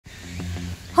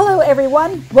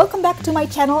everyone, welcome back to my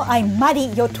channel. I'm Mari,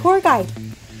 your tour guide.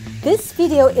 This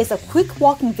video is a quick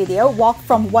walking video. Walk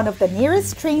from one of the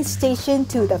nearest train station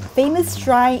to the famous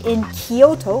shrine in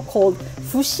Kyoto called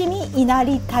Fushimi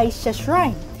Inari Taisha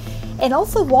Shrine, and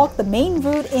also walk the main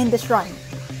route in the shrine.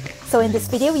 So in this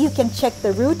video, you can check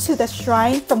the route to the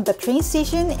shrine from the train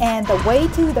station and the way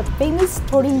to the famous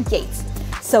torii gates.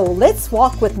 So let's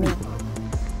walk with me.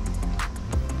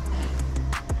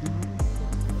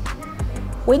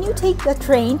 When you take the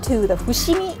train to the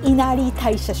Fushimi Inari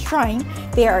Taisha Shrine,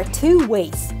 there are two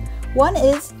ways. One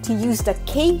is to use the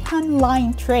Keihan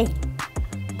Line train.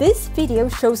 This video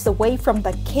shows the way from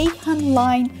the Keihan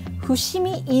Line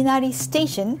Fushimi Inari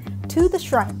Station to the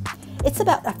shrine. It's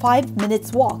about a 5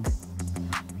 minutes walk.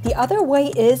 The other way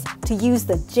is to use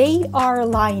the JR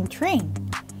Line train.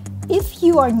 If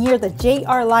you are near the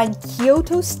JR Line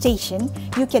Kyoto station,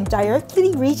 you can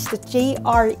directly reach the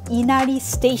JR Inari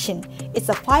station. It's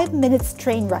a 5 minutes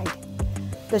train ride.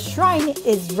 The shrine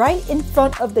is right in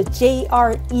front of the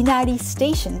JR Inari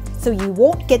station, so you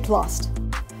won't get lost.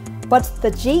 But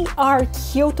the JR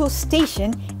Kyoto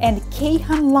station and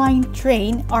Keihan Line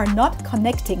train are not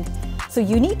connecting, so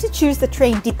you need to choose the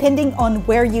train depending on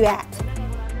where you're at.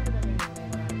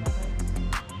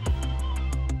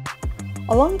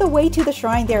 Along the way to the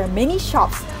shrine, there are many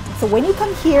shops, so when you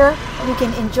come here, you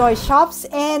can enjoy shops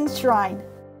and shrine.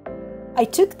 I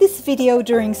took this video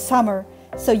during summer,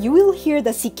 so you will hear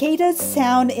the cicadas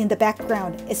sound in the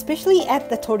background, especially at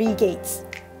the torii gates.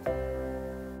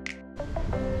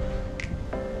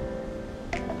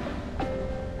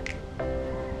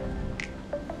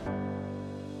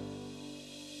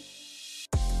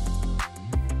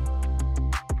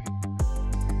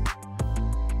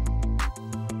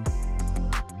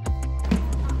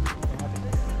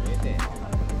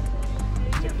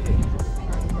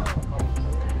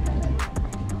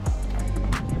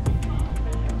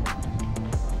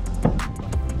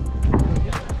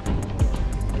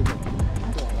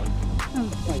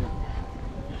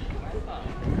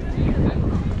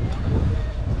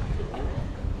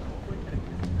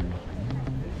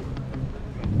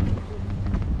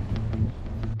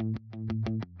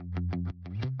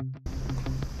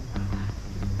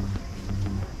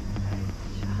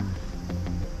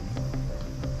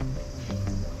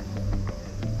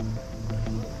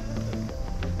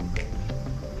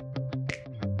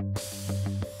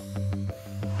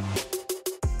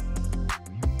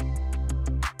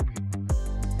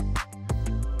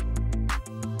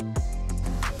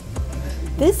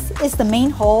 This is the main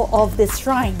hall of this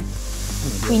shrine.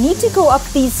 We need to go up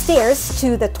these stairs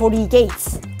to the torii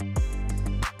gates.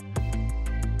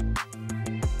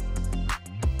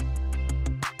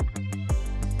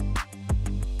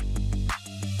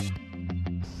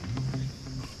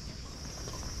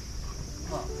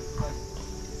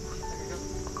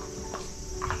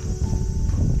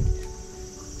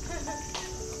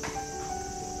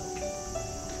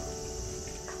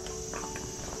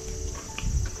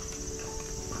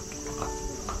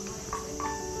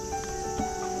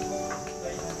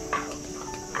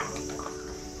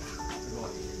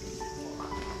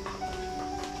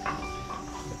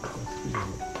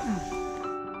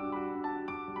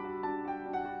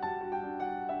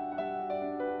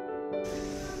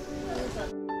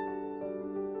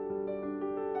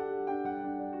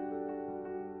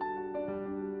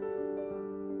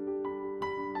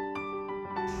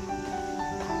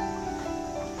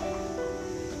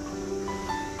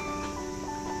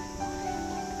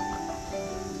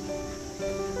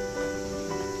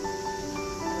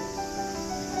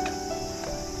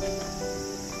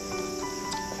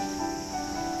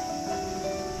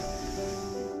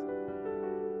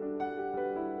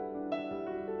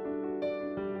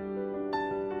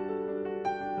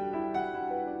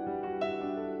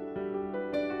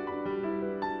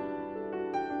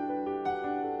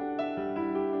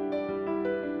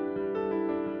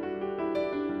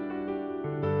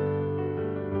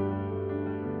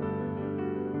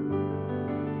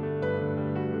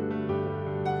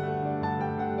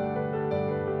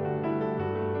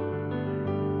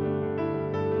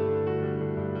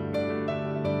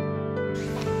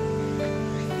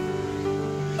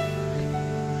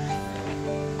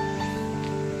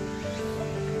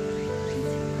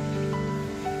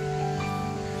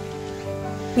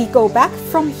 We go back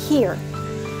from here,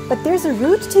 but there's a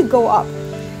route to go up.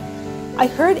 I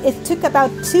heard it took about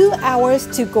 2 hours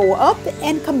to go up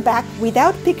and come back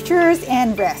without pictures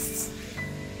and rests.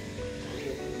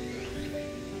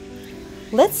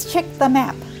 Let's check the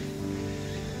map.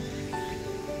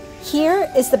 Here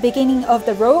is the beginning of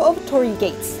the row of torii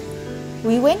gates.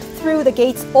 We went through the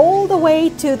gates all the way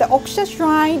to the SHEAR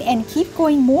Shrine and keep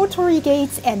going more torii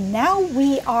gates, and now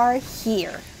we are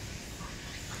here.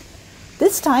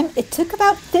 This time it took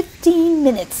about 15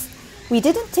 minutes. We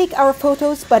didn't take our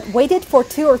photos but waited for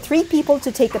 2 or 3 people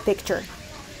to take a picture.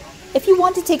 If you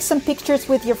want to take some pictures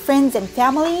with your friends and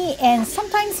family and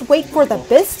sometimes wait for the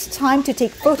best time to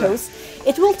take photos,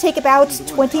 it will take about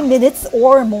 20 minutes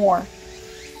or more.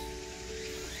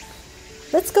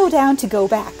 Let's go down to go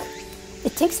back.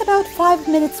 It takes about 5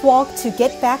 minutes walk to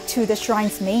get back to the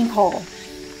shrine's main hall.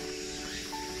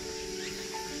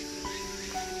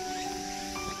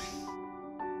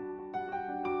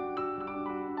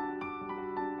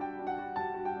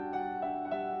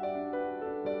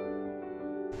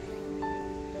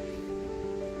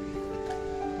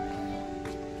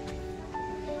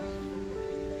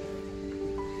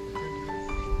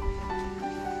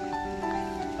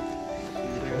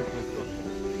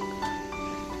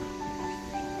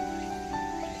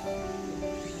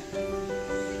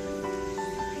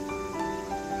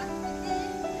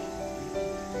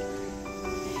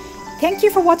 Thank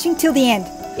you for watching till the end.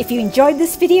 If you enjoyed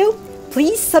this video,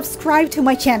 please subscribe to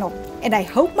my channel, and I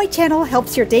hope my channel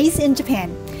helps your days in Japan.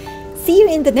 See you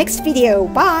in the next video.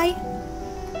 Bye!